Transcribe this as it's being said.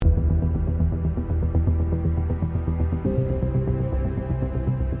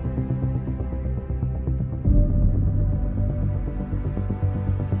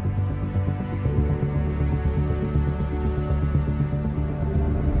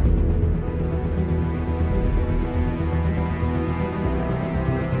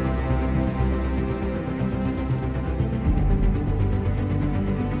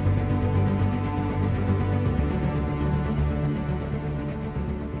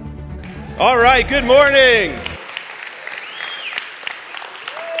All right, good morning.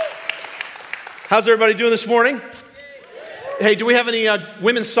 How's everybody doing this morning? Hey, do we have any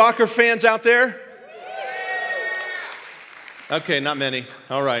women's soccer fans out there? Okay, not many.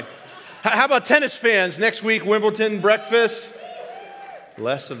 All right. How about tennis fans? Next week, Wimbledon breakfast?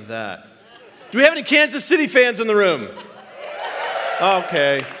 Less of that. Do we have any Kansas City fans in the room?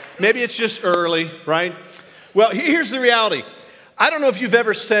 Okay. Maybe it's just early, right? Well, here's the reality. I don't know if you've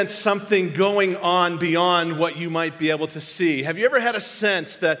ever sensed something going on beyond what you might be able to see. Have you ever had a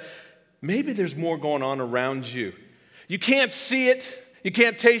sense that maybe there's more going on around you? You can't see it, you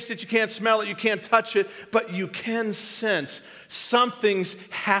can't taste it, you can't smell it, you can't touch it, but you can sense something's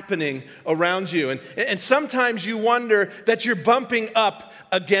happening around you. And sometimes you wonder that you're bumping up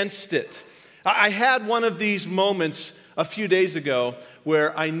against it. I had one of these moments a few days ago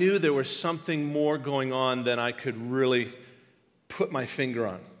where I knew there was something more going on than I could really put my finger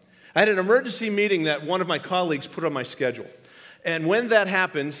on. I had an emergency meeting that one of my colleagues put on my schedule. And when that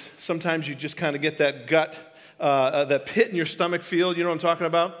happens, sometimes you just kind of get that gut, that pit in your stomach feel, you know what I'm talking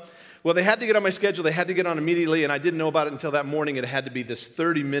about? Well, they had to get on my schedule, they had to get on immediately, and I didn't know about it until that morning. It had to be this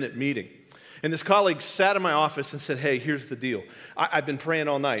 30-minute meeting. And this colleague sat in my office and said, hey, here's the deal. I've been praying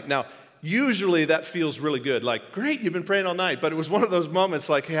all night. Now, usually that feels really good, like, great, you've been praying all night. But it was one of those moments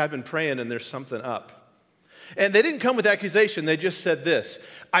like, hey, I've been praying and there's something up. And they didn't come with accusation. They just said this: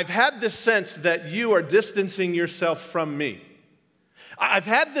 I've had this sense that you are distancing yourself from me. I've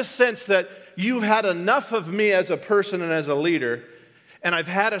had this sense that you've had enough of me as a person and as a leader, and I've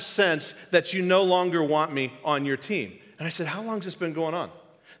had a sense that you no longer want me on your team. And I said, how long has this been going on?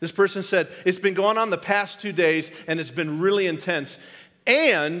 This person said, it's been going on the past 2 days, and it's been really intense.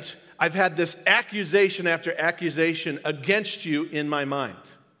 And I've had this accusation after accusation against you in my mind.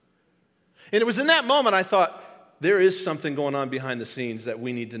 And it was in that moment I thought, there is something going on behind the scenes that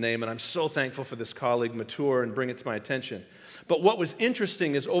we need to name, and I'm so thankful for this colleague mature and bring it to my attention. But what was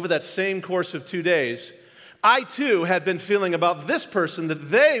interesting is over that same course of 2 days, I too had been feeling about this person that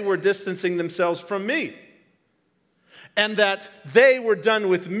they were distancing themselves from me, and that they were done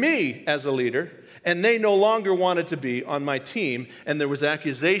with me as a leader, and they no longer wanted to be on my team, and there was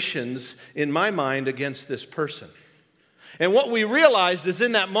accusations in my mind against this person. And what we realized is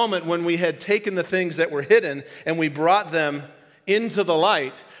in that moment when we had taken the things that were hidden and we brought them into the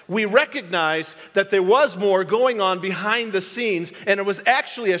light, we recognized that there was more going on behind the scenes, and it was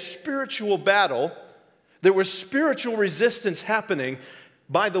actually a spiritual battle. There was spiritual resistance happening,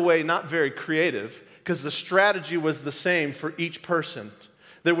 by the way, not very creative, because the strategy was the same for each person.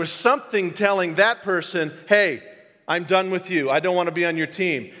 There was something telling that person, hey, I'm done with you. I don't want to be on your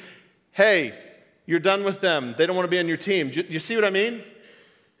team. Hey, you're done with them. They don't want to be on your team. Do you see what I mean?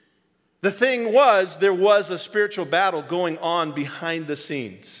 The thing was, there was a spiritual battle going on behind the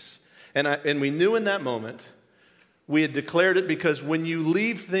scenes. And we knew in that moment, we had declared it, because when you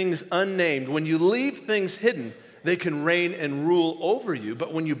leave things unnamed, when you leave things hidden, they can reign and rule over you.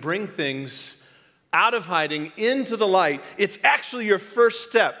 But when you bring things out of hiding into the light, it's actually your first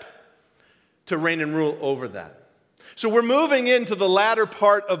step to reign and rule over that. So we're moving into the latter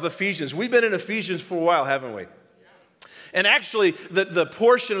part of Ephesians. We've been in Ephesians for a while, haven't we? And actually, the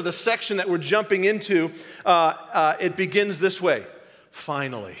portion of the section that we're jumping into, it begins this way.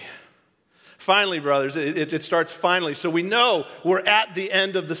 Finally. Finally, brothers, it starts finally. So we know we're at the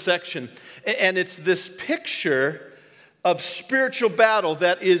end of the section. And it's this picture of spiritual battle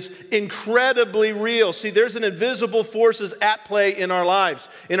that is incredibly real. See, there's an invisible forces at play in our lives,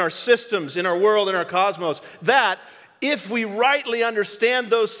 in our systems, in our world, in our cosmos, that if we rightly understand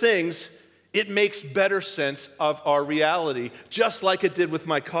those things, it makes better sense of our reality. Just like it did with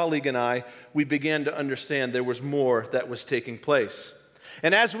my colleague and I, we began to understand there was more that was taking place.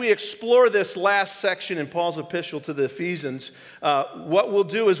 And as we explore this last section in Paul's epistle to the Ephesians, what we'll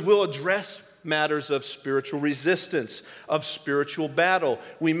do is we'll address matters of spiritual resistance, of spiritual battle.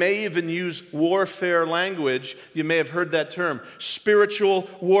 We may even use warfare language. You may have heard that term, spiritual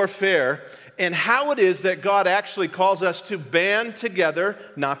warfare, and how it is that God actually calls us to band together,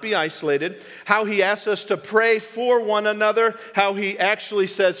 not be isolated, how he asks us to pray for one another, how he actually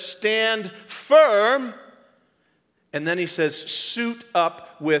says stand firm, and then he says suit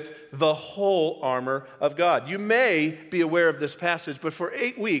up with the whole armor of God. You may be aware of this passage, but for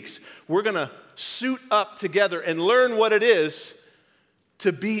 8 weeks, we're going to suit up together and learn what it is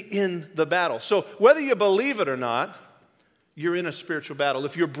to be in the battle. So whether you believe it or not, you're in a spiritual battle.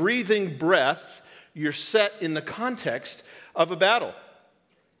 If you're breathing breath, you're set in the context of a battle.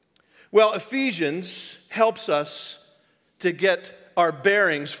 Well, Ephesians helps us to get our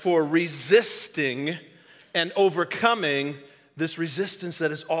bearings for resisting and overcoming this resistance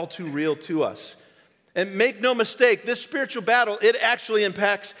that is all too real to us. And make no mistake, this spiritual battle, it actually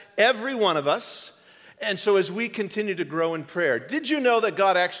impacts every one of us. And so as we continue to grow in prayer, did you know that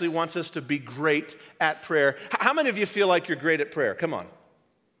God actually wants us to be great at prayer? How many of you feel like you're great at prayer? Come on.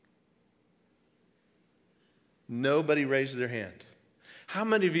 Nobody raised their hand. How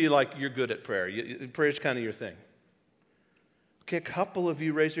many of you like you're good at prayer? Prayer's kind of your thing. Okay, a couple of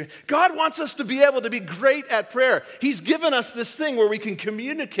you raised your hand. God wants us to be able to be great at prayer. He's given us this thing where we can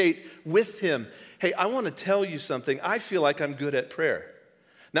communicate with Him. Hey, I want to tell you something. I feel like I'm good at prayer.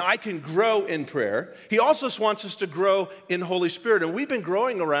 Now, I can grow in prayer. He also wants us to grow in Holy Spirit. And we've been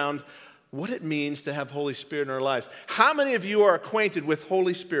growing around what it means to have Holy Spirit in our lives. How many of you are acquainted with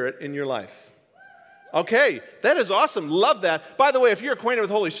Holy Spirit in your life? Okay, that is awesome. Love that. By the way, if you're acquainted with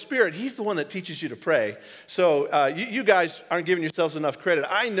Holy Spirit, He's the one that teaches you to pray. So you guys aren't giving yourselves enough credit.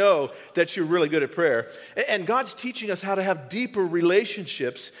 I know that you're really good at prayer. And God's teaching us how to have deeper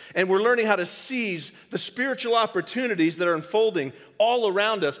relationships, and we're learning how to seize the spiritual opportunities that are unfolding all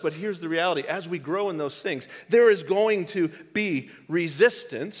around us. But here's the reality. As we grow in those things, there is going to be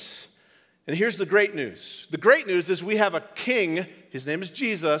resistance. And here's the great news. The great news is we have a king. His name is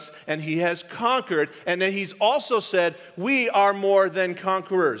Jesus, and He has conquered. And then He's also said, we are more than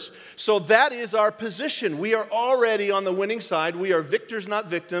conquerors. So that is our position. We are already on the winning side. We are victors, not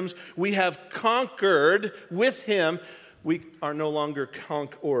victims. We have conquered with Him. We are no longer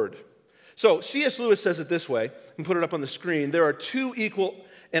conquered. So C.S. Lewis says it this way, and put it up on the screen. There are two equal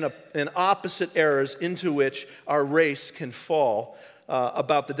and opposite errors into which our race can fall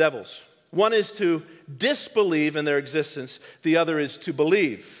about the devils. One is to disbelieve in their existence. The other is to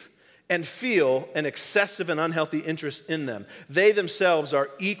believe and feel an excessive and unhealthy interest in them. They themselves are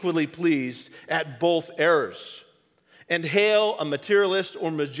equally pleased at both errors and hail a materialist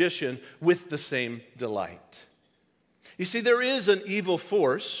or magician with the same delight. You see, there is an evil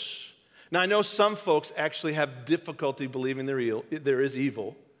force. Now, I know some folks actually have difficulty believing there is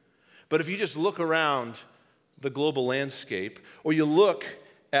evil. But if you just look around the global landscape, or you look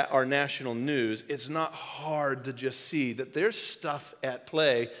at our national news, it's not hard to just see that there's stuff at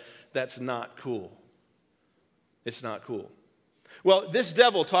play that's not cool. It's not cool. Well, this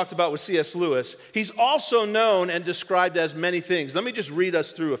devil talked about with C.S. Lewis, he's also known and described as many things. Let me just read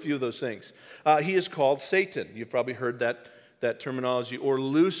us through a few of those things. He is called Satan. You've probably heard that terminology. Or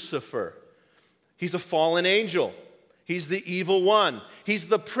Lucifer. He's a fallen angel. He's the evil one. He's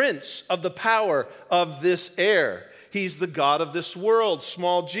the prince of the power of this air. He's the god of this world,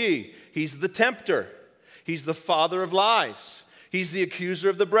 small g. He's the tempter. He's the father of lies. He's the accuser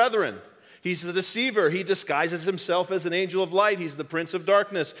of the brethren. He's the deceiver. He disguises himself as an angel of light. He's the prince of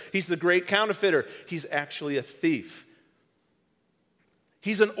darkness. He's the great counterfeiter. He's actually a thief.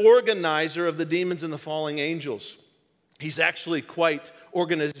 He's an organizer of the demons and the falling angels. He's actually quite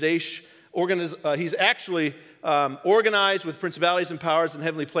organized with principalities and powers in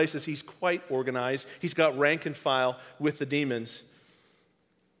heavenly places. He's quite organized. He's got rank and file with the demons.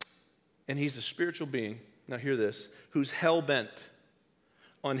 And he's a spiritual being, now hear this, who's hell-bent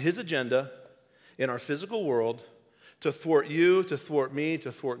on his agenda in our physical world to thwart you, to thwart me,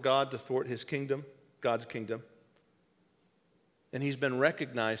 to thwart God, to thwart His kingdom, God's kingdom. And he's been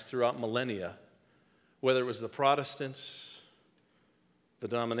recognized throughout millennia, whether it was the Protestants, the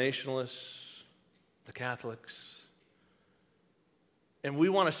denominationalists, the Catholics. And we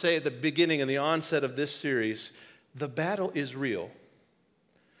want to say at the beginning and the onset of this series, the battle is real.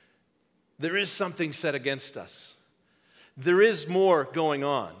 There is something set against us. There is more going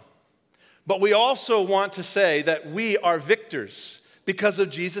on. But we also want to say that we are victors because of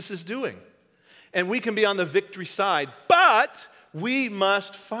Jesus' doing. And we can be on the victory side, but we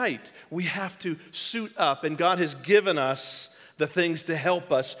must fight. We have to suit up, and God has given us the things to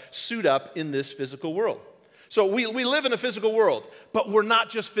help us suit up in this physical world. So we live in a physical world, but we're not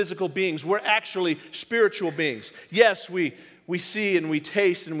just physical beings. We're actually spiritual beings. Yes, we see and we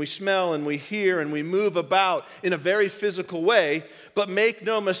taste and we smell and we hear and we move about in a very physical way, but make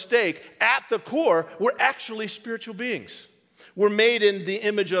no mistake, at the core, we're actually spiritual beings. We're made in the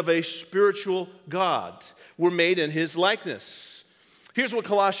image of a spiritual God. We're made in His likeness. Here's what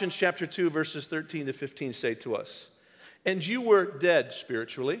Colossians chapter 2, verses 13 to 15 say to us. And you were dead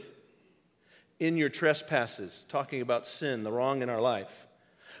spiritually in your trespasses, talking about sin, the wrong in our life.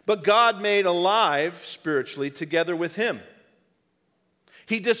 But God made alive spiritually together with Him.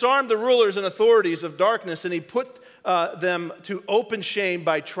 He disarmed the rulers and authorities of darkness, and He put them to open shame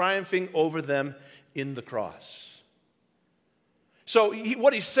by triumphing over them in the cross. So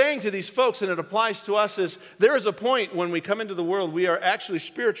what he's saying to these folks, and it applies to us, is there is a point when we come into the world, we are actually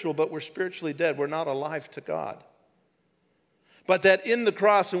spiritual, but we're spiritually dead. We're not alive to God. but that in the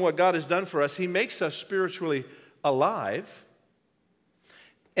cross and what God has done for us, he makes us spiritually alive.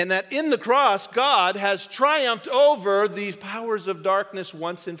 And that in the cross, God has triumphed over these powers of darkness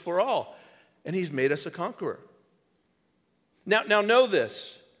once and for all. And he's made us a conqueror. Now know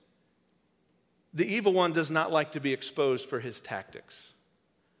this. The evil one does not like to be exposed for his tactics.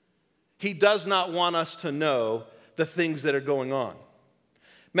 He does not want us to know the things that are going on.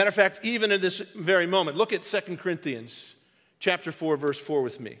 Matter of fact, even in this very moment, look at 2 Corinthians chapter 4, verse 4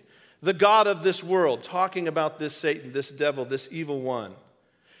 with me. The God of this world, talking about this Satan, this devil, this evil one,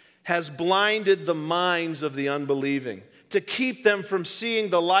 has blinded the minds of the unbelieving to keep them from seeing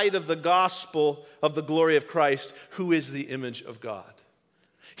the light of the gospel of the glory of Christ, who is the image of God.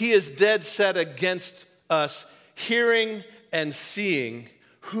 He is dead set against us hearing and seeing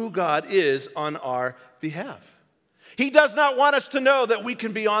who God is on our behalf. He does not want us to know that we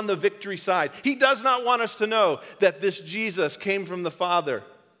can be on the victory side. He does not want us to know that this Jesus came from the Father,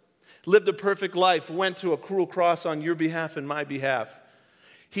 lived a perfect life, went to a cruel cross on your behalf and my behalf.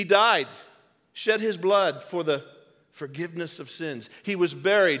 He died, shed his blood for the forgiveness of sins. He was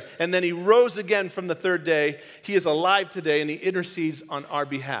buried, and then he rose again from the third day. He is alive today, and he intercedes on our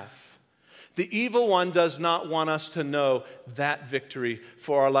behalf. The evil one does not want us to know that victory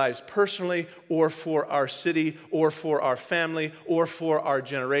for our lives personally, or for our city, or for our family, or for our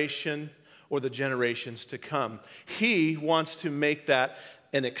generation, or the generations to come. He wants to make that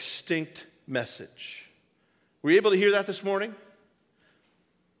an extinct message. Were you able to hear that this morning?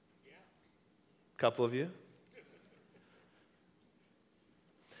 A couple of you.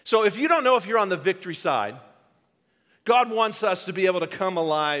 So if you don't know if you're on the victory side, God wants us to be able to come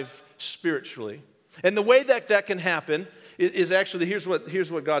alive spiritually. And the way that that can happen is actually, here's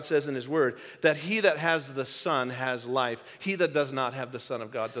what God says in his word, that he that has the Son has life. He that does not have the Son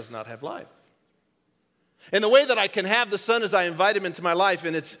of God does not have life. And the way that I can have the Son is I invite him into my life,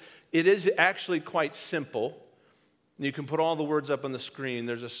 and it is actually quite simple. You can put all the words up on the screen.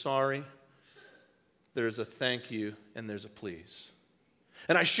 There's a sorry, there's a thank you, and there's a please.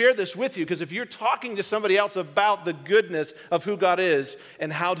 And I share this with you because if you're talking to somebody else about the goodness of who God is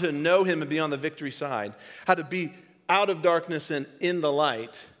and how to know him and be on the victory side, how to be out of darkness and in the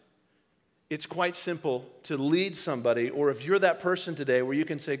light, it's quite simple to lead somebody, or if you're that person today where you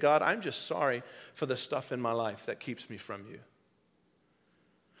can say, God, I'm just sorry for the stuff in my life that keeps me from you.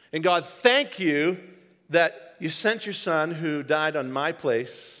 And God, thank you that you sent your Son who died on my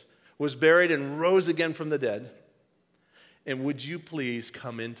place, was buried and rose again from the dead. And would you please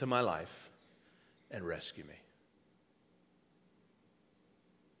come into my life and rescue me?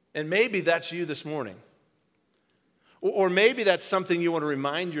 And maybe that's you this morning. Or maybe that's something you want to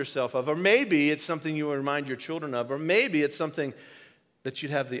remind yourself of. Or maybe it's something you want to remind your children of. Or maybe it's something that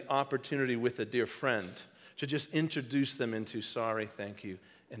you'd have the opportunity with a dear friend to just introduce them into sorry, thank you,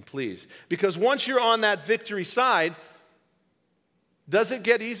 and please. Because once you're on that victory side, does it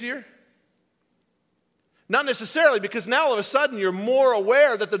get easier? Not necessarily, because now all of a sudden you're more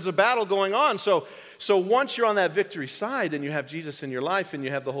aware that there's a battle going on. So once you're on that victory side and you have Jesus in your life and you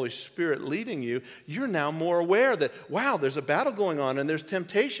have the Holy Spirit leading you, you're now more aware that, wow, there's a battle going on and there's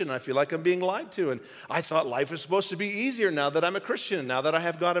temptation. I feel like I'm being lied to. And I thought life was supposed to be easier now that I'm a Christian, now that I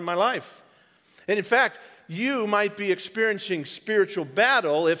have God in my life. And in fact, you might be experiencing spiritual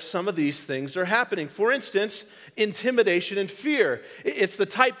battle if some of these things are happening. For instance, intimidation and fear. It's the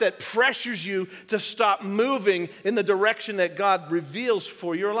type that pressures you to stop moving in the direction that God reveals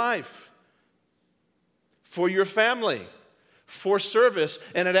for your life, for your family, for service,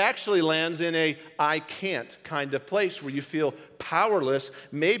 and it actually lands in a I can't kind of place where you feel powerless,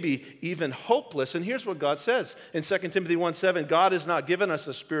 maybe even hopeless. And here's what God says in 2 Timothy 1:7, God has not given us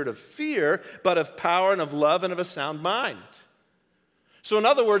a spirit of fear, but of power and of love and of a sound mind. So in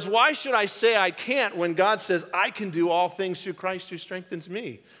other words, why should I say I can't when God says I can do all things through Christ who strengthens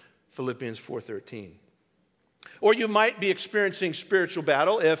me? Philippians 4:13. Or you might be experiencing spiritual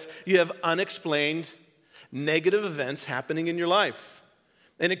battle if you have unexplained negative events happening in your life.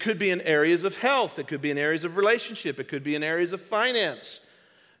 And it could be in areas of health. It could be in areas of relationship. It could be in areas of finance.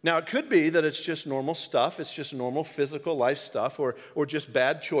 Now, it could be that it's just normal stuff. It's just normal physical life stuff or just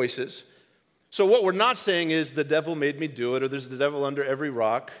bad choices. So what we're not saying is the devil made me do it or there's the devil under every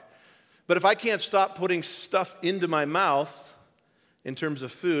rock. But if I can't stop putting stuff into my mouth in terms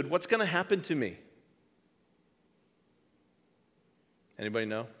of food, what's going to happen to me? Anybody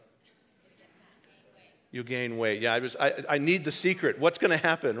know? You'll gain weight. Yeah, I need the secret. What's going to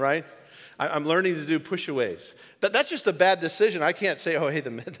happen, right? I'm learning to do push-aways. That's just a bad decision. I can't say, oh, hey,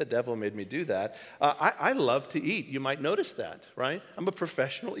 the devil made me do that. I love to eat. You might notice that, right? I'm a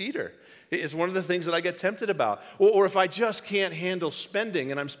professional eater. It's one of the things that I get tempted about. Or if I just can't handle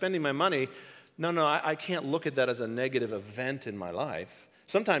spending and I'm spending my money, no, I can't look at that as a negative event in my life.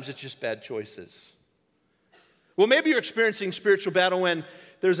 Sometimes it's just bad choices. Well, maybe you're experiencing spiritual battle when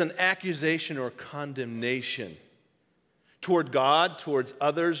there's an accusation or condemnation toward God, towards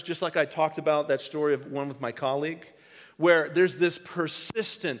others, just like I talked about that story of one with my colleague, where there's this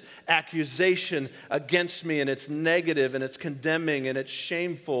persistent accusation against me, and it's negative, and it's condemning, and it's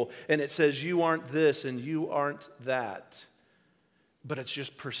shameful, and it says you aren't this and you aren't that. But it's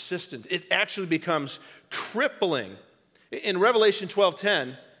just persistent. It actually becomes crippling. In Revelation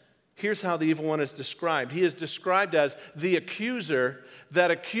 12:10, here's how the evil one is described. He is described as the accuser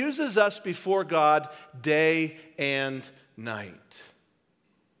that accuses us before God day and night.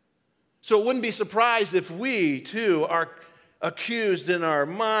 So it wouldn't be surprised if we, too, are accused in our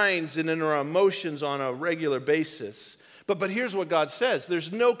minds and in our emotions on a regular basis. But here's what God says.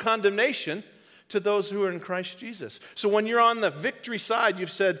 There's no condemnation to those who are in Christ Jesus. So when you're on the victory side,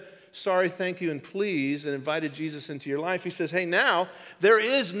 you've said, sorry, thank you, and please, and invited Jesus into your life. He says, hey, now, there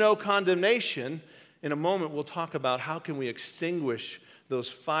is no condemnation. In a moment, we'll talk about how can we extinguish those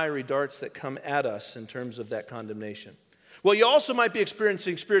fiery darts that come at us in terms of that condemnation. Well, you also might be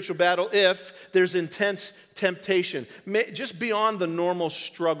experiencing spiritual battle if there's intense temptation, just beyond the normal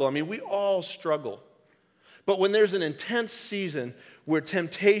struggle. I mean, we all struggle. But when there's an intense season where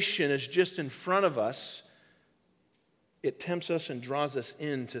temptation is just in front of us, it tempts us and draws us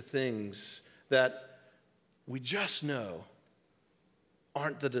into things that we just know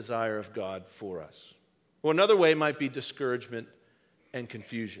aren't the desire of God for us. Well, another way might be discouragement and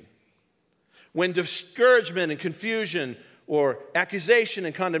confusion. When discouragement and confusion or accusation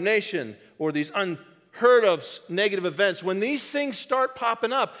and condemnation or these unheard of negative events, when these things start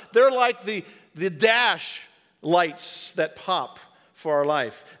popping up, they're like the dash lights that pop for our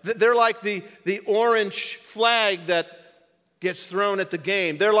life. They're like the orange flag that gets thrown at the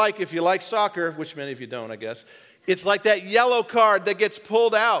game. They're like, if you like soccer, which many of you don't, I guess, it's like that yellow card that gets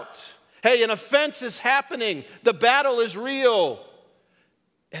pulled out. Hey, an offense is happening. The battle is real.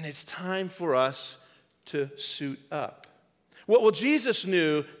 And it's time for us to suit up. Well, Jesus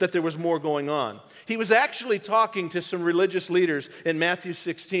knew that there was more going on. He was actually talking to some religious leaders in Matthew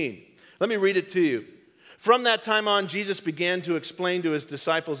 16. Let me read it to you. From that time on, Jesus began to explain to his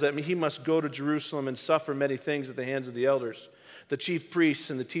disciples that he must go to Jerusalem and suffer many things at the hands of the elders, the chief priests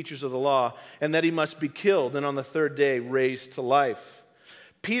and the teachers of the law, and that he must be killed and on the third day raised to life.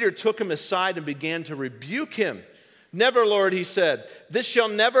 Peter took him aside and began to rebuke him. Never, Lord, he said, this shall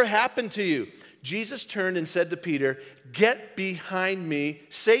never happen to you. Jesus turned and said to Peter, get behind me,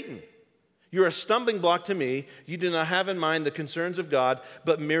 Satan. You're a stumbling block to me. You do not have in mind the concerns of God,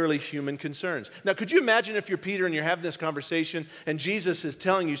 but merely human concerns. Now, could you imagine if you're Peter and you're having this conversation and Jesus is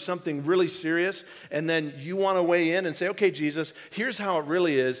telling you something really serious, and then you want to weigh in and say, okay, Jesus, here's how it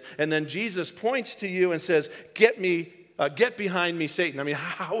really is. And then Jesus points to you and says, get behind me, Satan. I mean,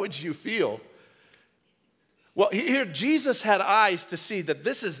 how would you feel? Well, here Jesus had eyes to see that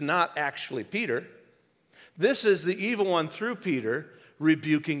this is not actually Peter. This is the evil one through Peter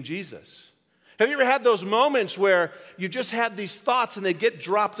rebuking Jesus. Have you ever had those moments where you just had these thoughts and they get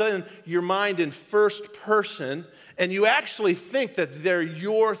dropped in your mind in first person and you actually think that they're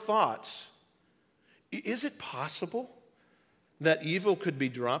your thoughts? Is it possible that evil could be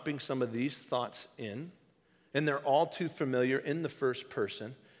dropping some of these thoughts in and they're all too familiar in the first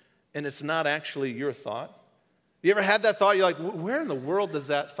person and it's not actually your thought? You ever had that thought? You're like, where in the world does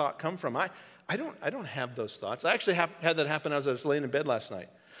that thought come from? I don't have those thoughts. I actually had that happen as I was laying in bed last night.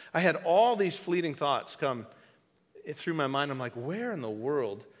 I had all these fleeting thoughts come through my mind. I'm like, where in the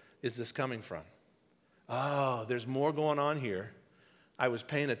world is this coming from? Oh, there's more going on here. I was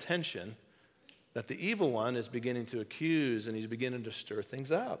paying attention that the evil one is beginning to accuse and he's beginning to stir things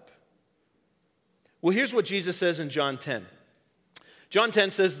up. Well, here's what Jesus says in John 10. John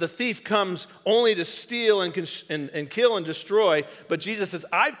 10 says, the thief comes only to steal and kill and destroy, but Jesus says,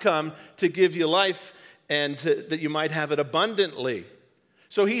 I've come to give you life and that you might have it abundantly.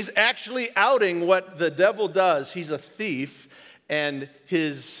 So he's actually outing what the devil does. He's a thief, and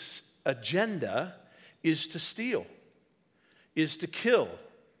his agenda is to steal, is to kill,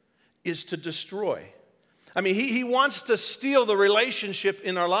 is to destroy. I mean, he wants to steal the relationship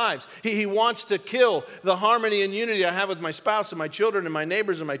in our lives. He wants to kill the harmony and unity I have with my spouse and my children and my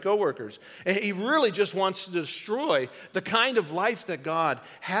neighbors and my coworkers. And he really just wants to destroy the kind of life that God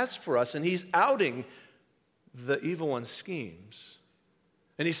has for us. And he's outing the evil one's schemes.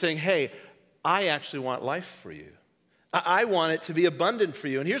 And he's saying, hey, I actually want life for you. I want it to be abundant for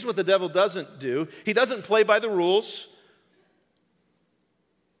you. And here's what the devil doesn't do. He doesn't play by the rules.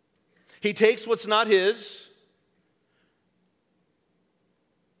 He takes what's not his.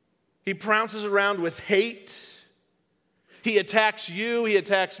 He prounces around with hate. He attacks you, he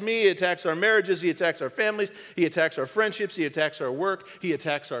attacks me, he attacks our marriages, he attacks our families, he attacks our friendships, he attacks our work, he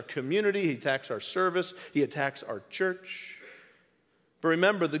attacks our community, he attacks our service, he attacks our church. But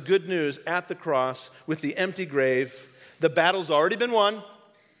remember the good news at the cross with the empty grave, the battle's already been won,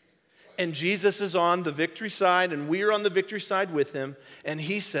 and Jesus is on the victory side, and we're on the victory side with him, and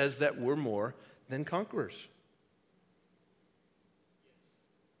he says that we're more than conquerors.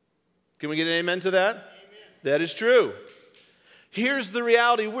 Can we get an amen to that? Amen. That is true. Here's the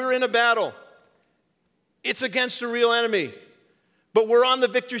reality. We're in a battle. It's against a real enemy. But we're on the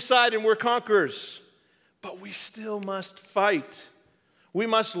victory side and we're conquerors. But we still must fight. We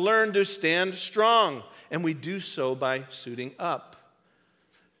must learn to stand strong. And we do so by suiting up.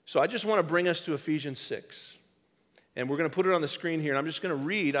 So I just want to bring us to Ephesians 6. And we're going to put it on the screen here. And I'm just going to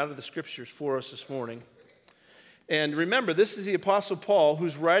read out of the scriptures for us this morning. And remember, this is the Apostle Paul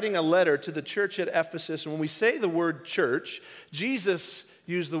who's writing a letter to the church at Ephesus. And when we say the word church, Jesus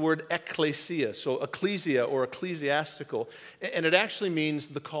used the word ecclesia, so ecclesia or ecclesiastical. And it actually means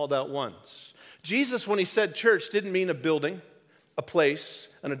the called out ones. Jesus, when he said church, didn't mean a building, a place,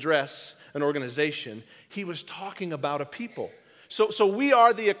 an address, an organization. He was talking about a people. So we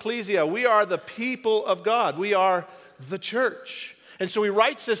are the ecclesia. We are the people of God. We are the church. And so he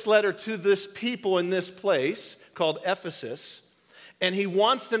writes this letter to this people in this place called Ephesus, and he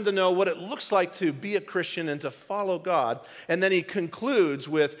wants them to know what it looks like to be a Christian and to follow God. And then he concludes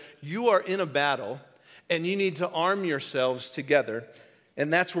with, you are in a battle, and you need to arm yourselves together.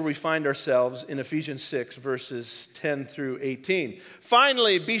 And that's where we find ourselves in Ephesians 6, verses 10 through 18.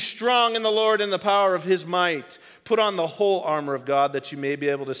 Finally, be strong in the Lord and the power of his might. Put on the whole armor of God that you may be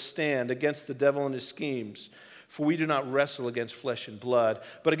able to stand against the devil and his schemes. For we do not wrestle against flesh and blood,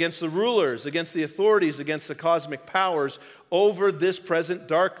 but against the rulers, against the authorities, against the cosmic powers over this present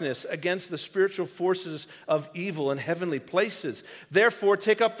darkness, against the spiritual forces of evil in heavenly places. Therefore,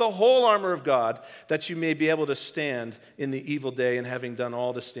 take up the whole armor of God, that you may be able to stand in the evil day, and having done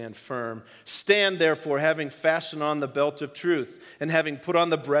all to stand firm. Stand, therefore, having fastened on the belt of truth, and having put on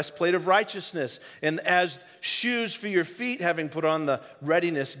the breastplate of righteousness, and as shoes for your feet, having put on the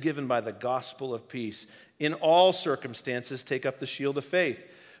readiness given by the gospel of peace. In all circumstances, take up the shield of faith,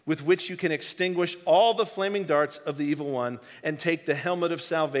 with which you can extinguish all the flaming darts of the evil one, and take the helmet of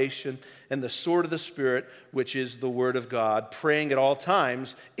salvation and the sword of the Spirit, which is the word of God, praying at all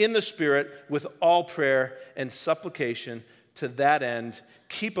times in the Spirit with all prayer and supplication. To that end,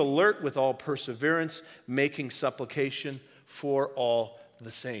 keep alert with all perseverance, making supplication for all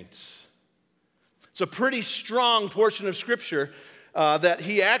the saints. It's a pretty strong portion of Scripture that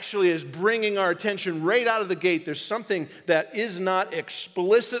he actually is bringing our attention right out of the gate. There's something that is not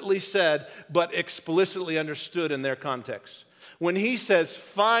explicitly said, but explicitly understood in their context. When he says,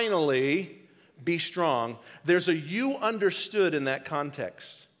 finally, be strong, there's a you understood in that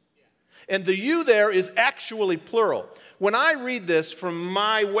context. And the you there is actually plural. When I read this from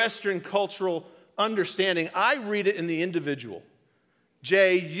my Western cultural understanding, I read it in the individual.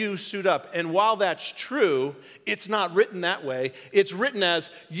 Jay, you suit up. And while that's true, it's not written that way. It's written as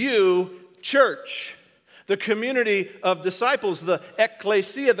you, church, the community of disciples, the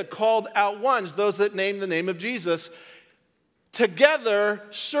ecclesia, the called out ones, those that name the name of Jesus, together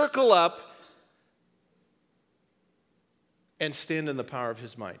circle up and stand in the power of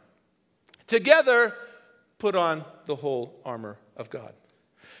his might. Together, put on the whole armor of God.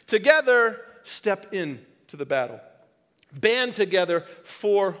 Together, step into the battle. Band together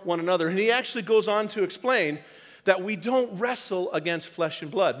for one another. And he actually goes on to explain that we don't wrestle against flesh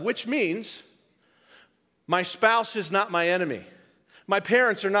and blood, which means my spouse is not my enemy. My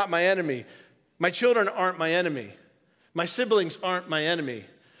parents are not my enemy. My children aren't my enemy. My siblings aren't my enemy.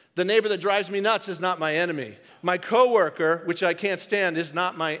 The neighbor that drives me nuts is not my enemy. My coworker, which I can't stand, is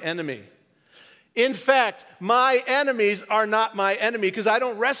not my enemy. In fact, my enemies are not my enemy because I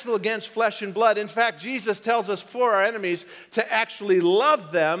don't wrestle against flesh and blood. In fact, Jesus tells us for our enemies to actually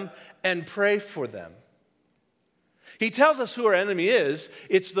love them and pray for them. He tells us who our enemy is.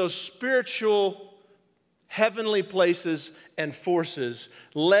 It's those spiritual heavenly places and forces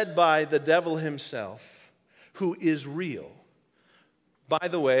led by the devil himself, who is real. By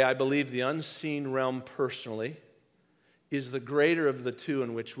the way, I believe the unseen realm personally is the greater of the two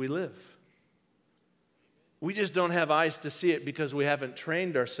in which we live. We just don't have eyes to see it because we haven't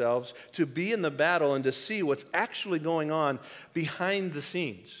trained ourselves to be in the battle and to see what's actually going on behind the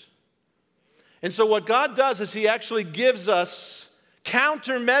scenes. And so what God does is he actually gives us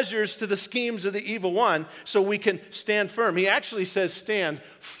countermeasures to the schemes of the evil one so we can stand firm. He actually says stand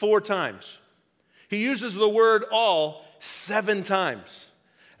 4 times. He uses the word all 7 times.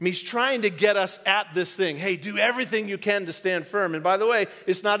 I mean, he's trying to get us at this thing. Hey, do everything you can to stand firm. And by the way,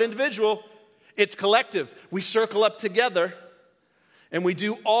 it's not individual, it's collective. We circle up together and we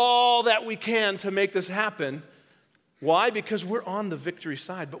do all that we can to make this happen. Why? Because we're on the victory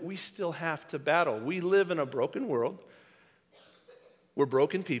side, but we still have to battle. We live in a broken world. We're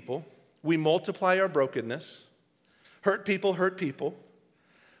broken people. We multiply our brokenness. Hurt people hurt people.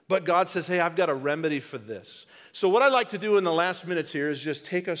 But God says, hey, I've got a remedy for this. So what I'd like to do in the last minutes here is just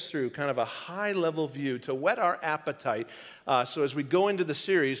take us through kind of a high-level view to whet our appetite. So as we go into the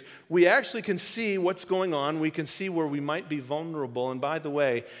series, we actually can see what's going on. We can see where we might be vulnerable. And by the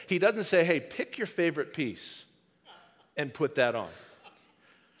way, he doesn't say, hey, pick your favorite piece and put that on.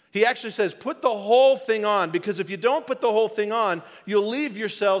 He actually says, put the whole thing on, because if you don't put the whole thing on, you'll leave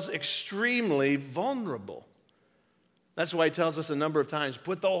yourselves extremely vulnerable. That's why he tells us a number of times,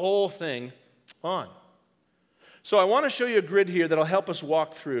 put the whole thing on. So I want to show you a grid here that'll help us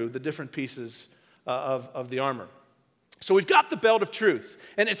walk through the different pieces of the armor. So we've got the belt of truth,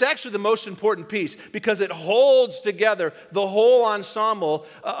 and it's actually the most important piece because it holds together the whole ensemble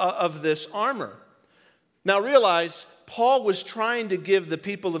of this armor. Now realize, Paul was trying to give the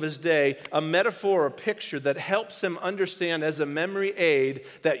people of his day a metaphor or picture that helps them understand as a memory aid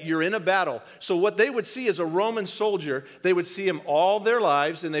that you're in a battle. So what they would see as a Roman soldier, they would see him all their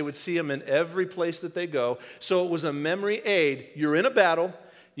lives, and they would see him in every place that they go. So it was a memory aid. You're in a battle.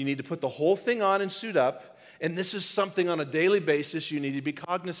 You need to put the whole thing on and suit up. And this is something on a daily basis you need to be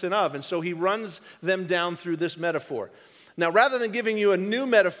cognizant of. And so he runs them down through this metaphor. Now, rather than giving you a new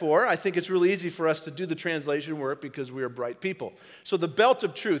metaphor, I think it's really easy for us to do the translation work because we are bright people. So the belt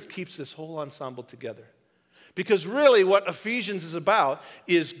of truth keeps this whole ensemble together. Because really what Ephesians is about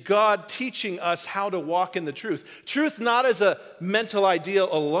is God teaching us how to walk in the truth. Truth not as a mental ideal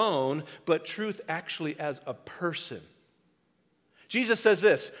alone, but truth actually as a person. Jesus says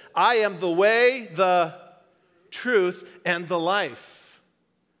this, I am the way, the truth, and the life.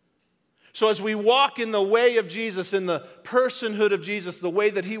 So as we walk in the way of Jesus, in the personhood of Jesus, the way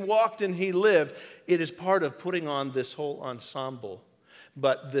that he walked and he lived, it is part of putting on this whole ensemble.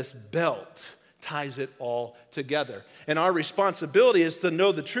 But this belt ties it all together. And our responsibility is to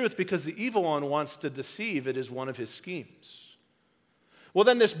know the truth because the evil one wants to deceive. It is one of his schemes. Well,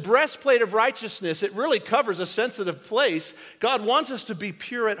 then this breastplate of righteousness, it really covers a sensitive place. God wants us to be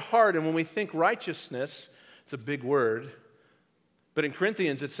pure at heart. And when we think righteousness, it's a big word. But in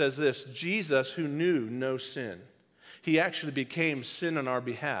Corinthians, it says this, Jesus, who knew no sin, he actually became sin on our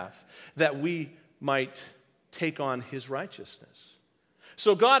behalf, that we might take on his righteousness.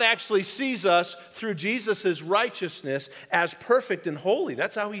 So God actually sees us through Jesus' righteousness as perfect and holy.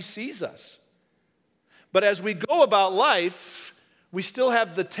 That's how he sees us. But as we go about life, we still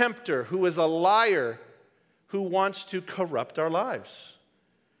have the tempter, who is a liar, who wants to corrupt our lives.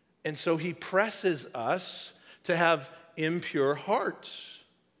 And so he presses us to have impure hearts.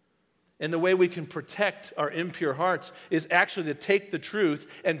 And the way we can protect our impure hearts is actually to take the truth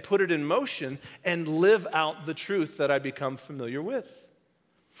and put it in motion and live out the truth that I become familiar with.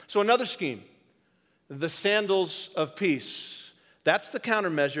 So another scheme, the sandals of peace. That's the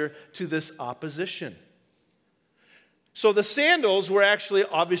countermeasure to this opposition. So the sandals were actually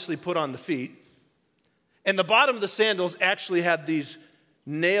obviously put on the feet, and the bottom of the sandals actually had these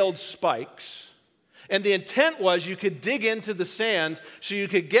nailed spikes. And the intent was you could dig into the sand so you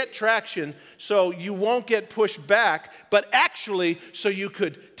could get traction so you won't get pushed back, but actually so you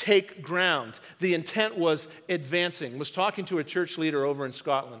could take ground. The intent was advancing. I was talking to a church leader over in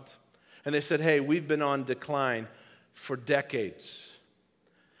Scotland, and they said, hey, we've been on decline for decades.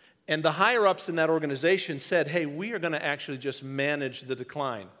 And the higher-ups in that organization said, hey, we are going to actually just manage the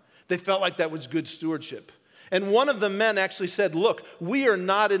decline. They felt like that was good stewardship. And one of the men actually said, look, we are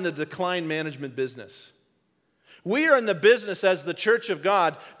not in the decline management business. We are in the business as the church of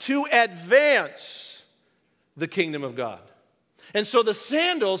God to advance the kingdom of God. And so the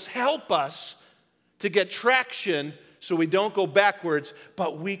sandals help us to get traction so we don't go backwards,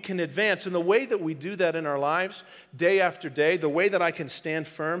 but we can advance. And the way that we do that in our lives, day after day, the way that I can stand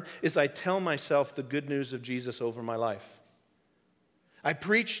firm is I tell myself the good news of Jesus over my life. I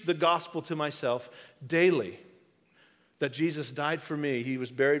preach the gospel to myself daily, that Jesus died for me, he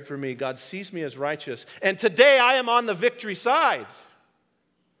was buried for me, God sees me as righteous, and today I am on the victory side.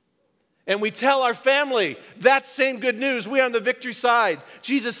 And we tell our family that same good news. We are on the victory side.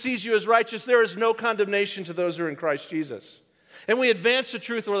 Jesus sees you as righteous. There is no condemnation to those who are in Christ Jesus. And we advance the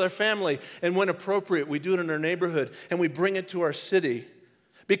truth with our family. And when appropriate, we do it in our neighborhood. And we bring it to our city.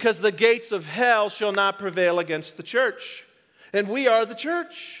 Because the gates of hell shall not prevail against the church. And we are the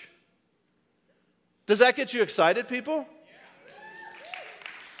church. Does that get you excited, people?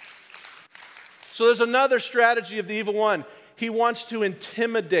 So there's another strategy of the evil one. He wants to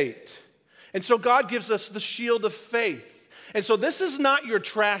intimidate. And so God gives us the shield of faith. And so this is not your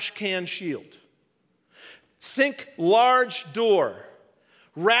trash can shield. Think large door,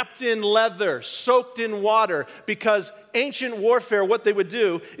 wrapped in leather, soaked in water, because ancient warfare, what they would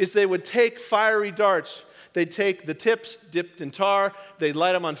do is they would take fiery darts. They'd take the tips dipped in tar, they'd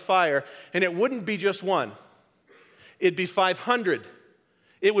light them on fire, and it wouldn't be just one. It'd be 500.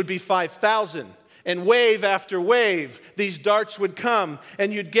 It would be 5,000. And wave after wave, these darts would come,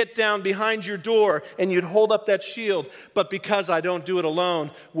 and you'd get down behind your door, and you'd hold up that shield. But because I don't do it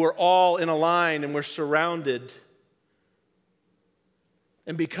alone, we're all in a line, and we're surrounded.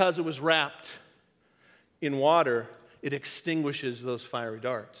 And because it was wrapped in water, it extinguishes those fiery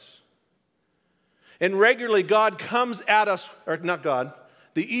darts. And regularly, God comes at us, or not God,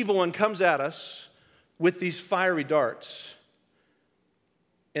 the evil one comes at us with these fiery darts.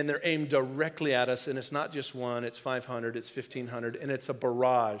 And they're aimed directly at us, and it's not just one, it's 500, it's 1,500, and it's a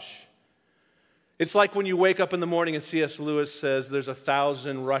barrage. It's like when you wake up in the morning and C.S. Lewis says, there's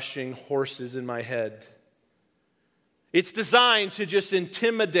 1,000 rushing horses in my head. It's designed to just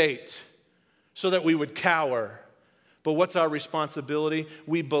intimidate so that we would cower. But what's our responsibility?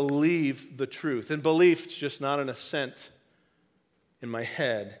 We believe the truth. And belief is just not an assent in my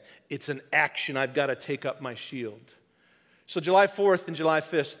head. It's an action. I've got to take up my shield. So July 4th and July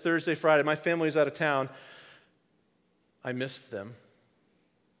 5th, Thursday, Friday, my family was out of town. I missed them,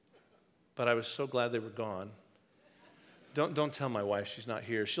 but I was so glad they were gone. Don't tell my wife she's not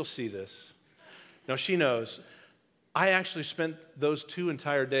here. She'll see this. No, she knows. I actually spent those 2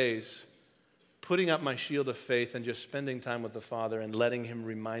 entire days putting up my shield of faith and just spending time with the Father and letting Him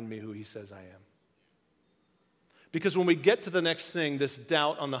remind me who He says I am. Because when we get to the next thing, this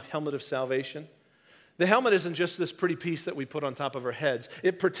doubt on the helmet of salvation, the helmet isn't just this pretty piece that we put on top of our heads.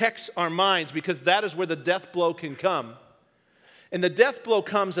 It protects our minds because that is where the death blow can come. And the death blow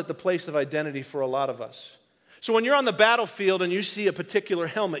comes at the place of identity for a lot of us. So when you're on the battlefield and you see a particular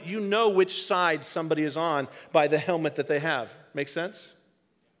helmet, you know which side somebody is on by the helmet that they have. Make sense?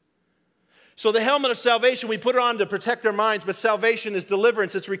 So the helmet of salvation, we put it on to protect our minds, but salvation is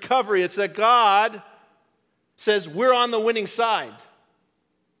deliverance, it's recovery. It's that God says we're on the winning side.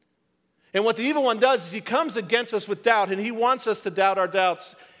 And what the evil one does is he comes against us with doubt, and he wants us to doubt our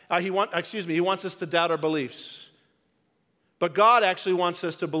doubts. He wants us to doubt our beliefs. But God actually wants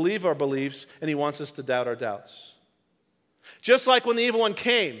us to believe our beliefs, and He wants us to doubt our doubts. Just like when the evil one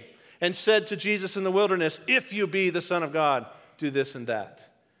came and said to Jesus in the wilderness, if you be the Son of God, do this and that.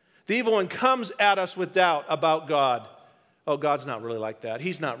 The evil one comes at us with doubt about God. Oh, God's not really like that.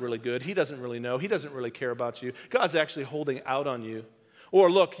 He's not really good. He doesn't really know. He doesn't really care about you. God's actually holding out on you.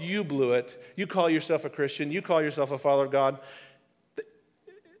 Or look, you blew it. You call yourself a Christian. You call yourself a follower of God.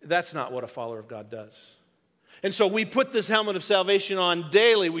 That's not what a follower of God does. And so we put this helmet of salvation on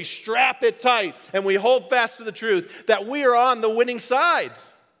daily. We strap it tight and we hold fast to the truth that we are on the winning side.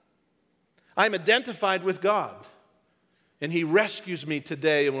 I'm identified with God. And He rescues me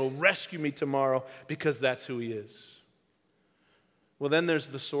today and will rescue me tomorrow because that's who He is. Well, then there's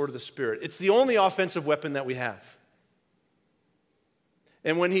the sword of the Spirit. It's the only offensive weapon that we have.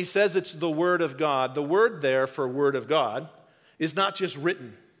 And when he says it's the Word of God, the word there for Word of God is not just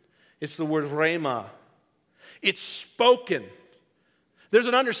written. It's the word rhema. It's spoken. There's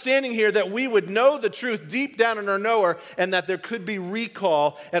an understanding here that we would know the truth deep down in our knower and that there could be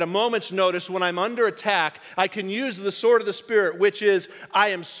recall at a moment's notice when I'm under attack. I can use the sword of the Spirit, which is I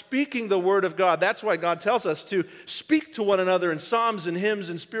am speaking the Word of God. That's why God tells us to speak to one another in psalms and hymns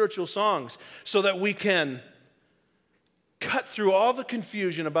and spiritual songs so that we can cut through all the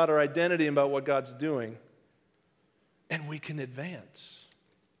confusion about our identity and about what God's doing, and we can advance.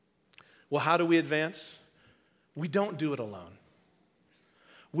 Well, how do we advance? We don't do it alone.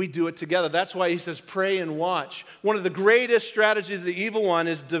 We do it together. That's why he says pray and watch. One of the greatest strategies of the evil one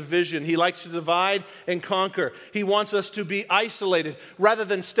is division. He likes to divide and conquer. He wants us to be isolated. Rather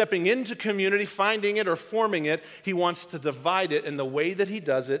than stepping into community, finding it or forming it, he wants to divide it. And the way that he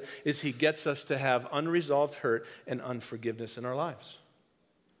does it is he gets us to have unresolved hurt and unforgiveness in our lives.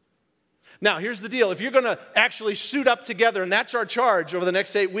 Now, here's the deal. If you're going to actually suit up together, and that's our charge over the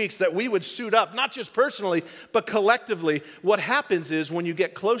next 8 weeks, that we would suit up, not just personally, but collectively, what happens is when you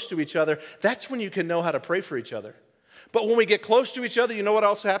get close to each other, that's when you can know how to pray for each other. But when we get close to each other, you know what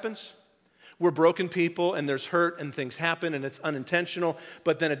else happens? We're broken people, and there's hurt, and things happen, and it's unintentional,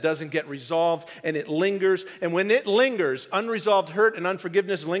 but then it doesn't get resolved, and it lingers. And when it lingers, unresolved hurt and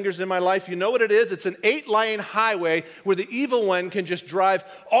unforgiveness lingers in my life, you know what it is? It's an 8-lane highway where the evil one can just drive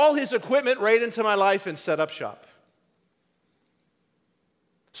all his equipment right into my life and set up shop.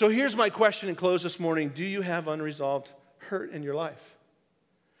 So here's my question and close this morning. Do you have unresolved hurt in your life?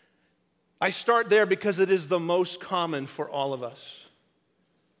 I start there because it is the most common for all of us.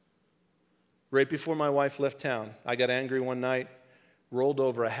 Right before my wife left town, I got angry one night, rolled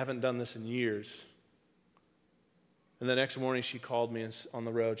over. I haven't done this in years. And the next morning she called me on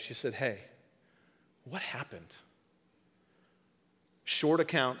the road. She said, "Hey, what happened?" Short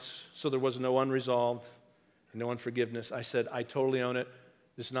accounts, so there was no unresolved, no unforgiveness. I said, "I totally own it.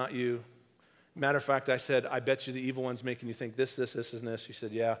 It's not you." Matter of fact, I said, "I bet you the evil one's making you think this, and this." She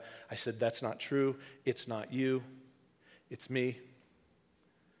said, "Yeah." I said, "That's not true. It's not you. It's me."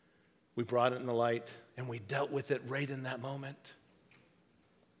 We brought it in the light, and we dealt with it right in that moment.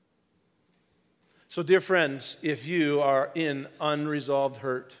 So, dear friends, if you are in unresolved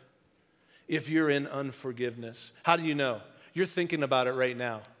hurt, if you're in unforgiveness, how do you know? You're thinking about it right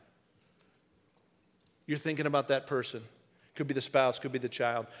now. You're thinking about that person. Could be the spouse, could be the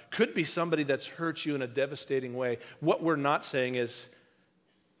child, could be somebody that's hurt you in a devastating way. What we're not saying is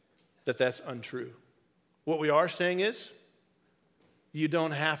that that's untrue. What we are saying is, you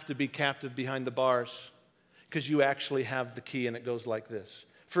don't have to be captive behind the bars because you actually have the key, and it goes like this.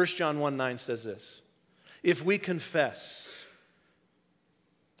 1 John 1:9 says this: if we confess,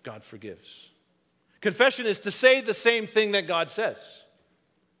 God forgives. Confession is to say the same thing that God says,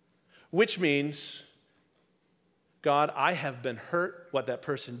 which means, God, I have been hurt. What that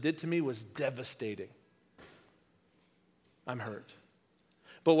person did to me was devastating. I'm hurt.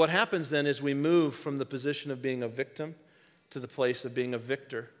 But what happens then is we move from the position of being a victim to the place of being a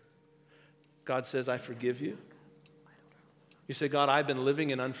victor. God says, "I forgive you." You say, "God, I've been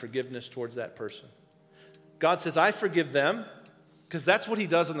living in unforgiveness towards that person." God says, "I forgive them," because that's what he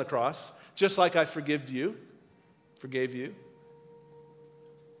does on the cross, just like I forgave you.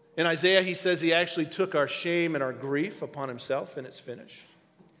 In Isaiah, he says he actually took our shame and our grief upon himself, and it's finished.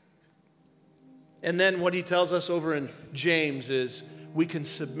 And then what he tells us over in James is we can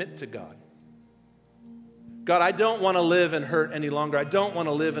submit to God. God, I don't want to live in hurt any longer. I don't want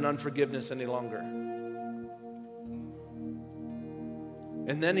to live in unforgiveness any longer.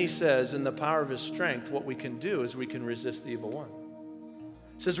 And then he says, in the power of his strength, what we can do is we can resist the evil one.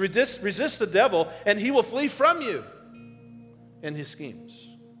 He says, resist the devil, and he will flee from you and his schemes.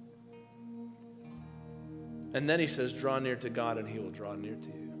 And then he says, draw near to God, and he will draw near to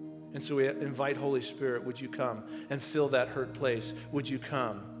you. And so we invite Holy Spirit, would you come and fill that hurt place? Would you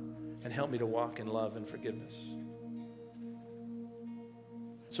come and help me to walk in love and forgiveness?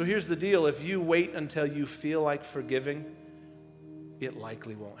 So here's the deal. If you wait until you feel like forgiving, it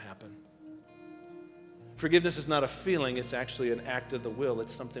likely won't happen. Forgiveness is not a feeling. It's actually an act of the will.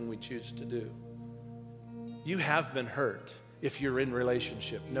 It's something we choose to do. You have been hurt if you're in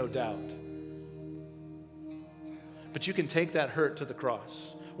relationship, no doubt. But you can take that hurt to the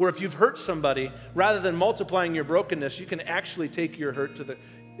cross. Where if you've hurt somebody, rather than multiplying your brokenness, you can actually take your hurt to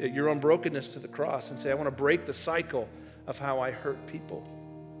your own brokenness to the cross and say, I want to break the cycle of how I hurt people.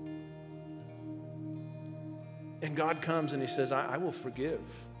 And God comes and he says, I will forgive.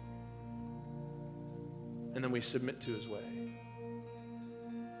 And then we submit to his way.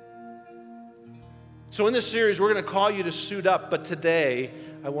 So in this series, we're going to call you to suit up, but today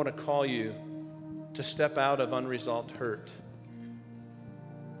I want to call you to step out of unresolved hurt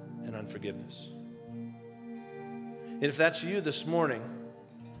and unforgiveness. And if that's you this morning,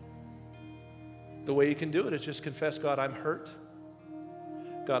 the way you can do it is just confess, God, I'm hurt.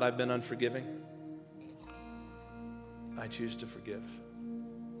 God, I've been unforgiving. I choose to forgive.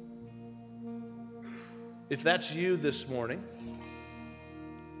 If that's you this morning,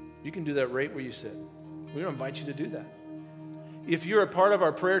 you can do that right where you sit. We're going to invite you to do that. If you're a part of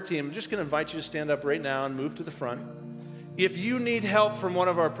our prayer team, I'm just going to invite you to stand up right now and move to the front. If you need help from one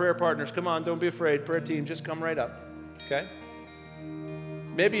of our prayer partners, come on, don't be afraid. Prayer team, just come right up, okay?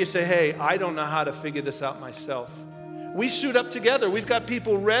 Maybe you say, hey, I don't know how to figure this out myself. We suit up together. We've got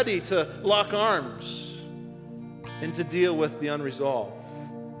people ready to lock arms and to deal with the unresolved.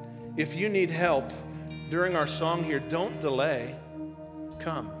 If you need help during our song here, don't delay.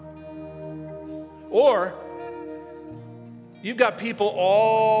 Come. Or You've got people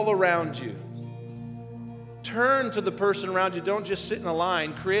all around you. Turn to the person around you. Don't just sit in a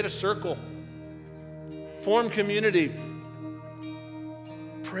line. Create a circle. Form community.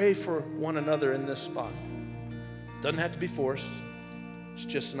 Pray for one another in this spot. Doesn't have to be forced. It's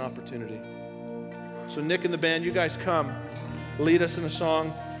just an opportunity. So Nick and the band, you guys come. Lead us in a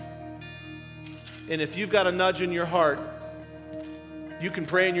song. And if you've got a nudge in your heart, you can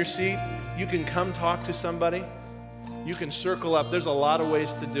pray in your seat. You can come talk to somebody. You can circle up. There's a lot of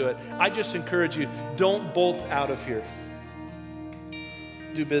ways to do it. I just encourage you, don't bolt out of here.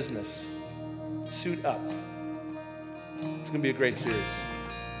 Do business. Suit up. It's going to be a great series.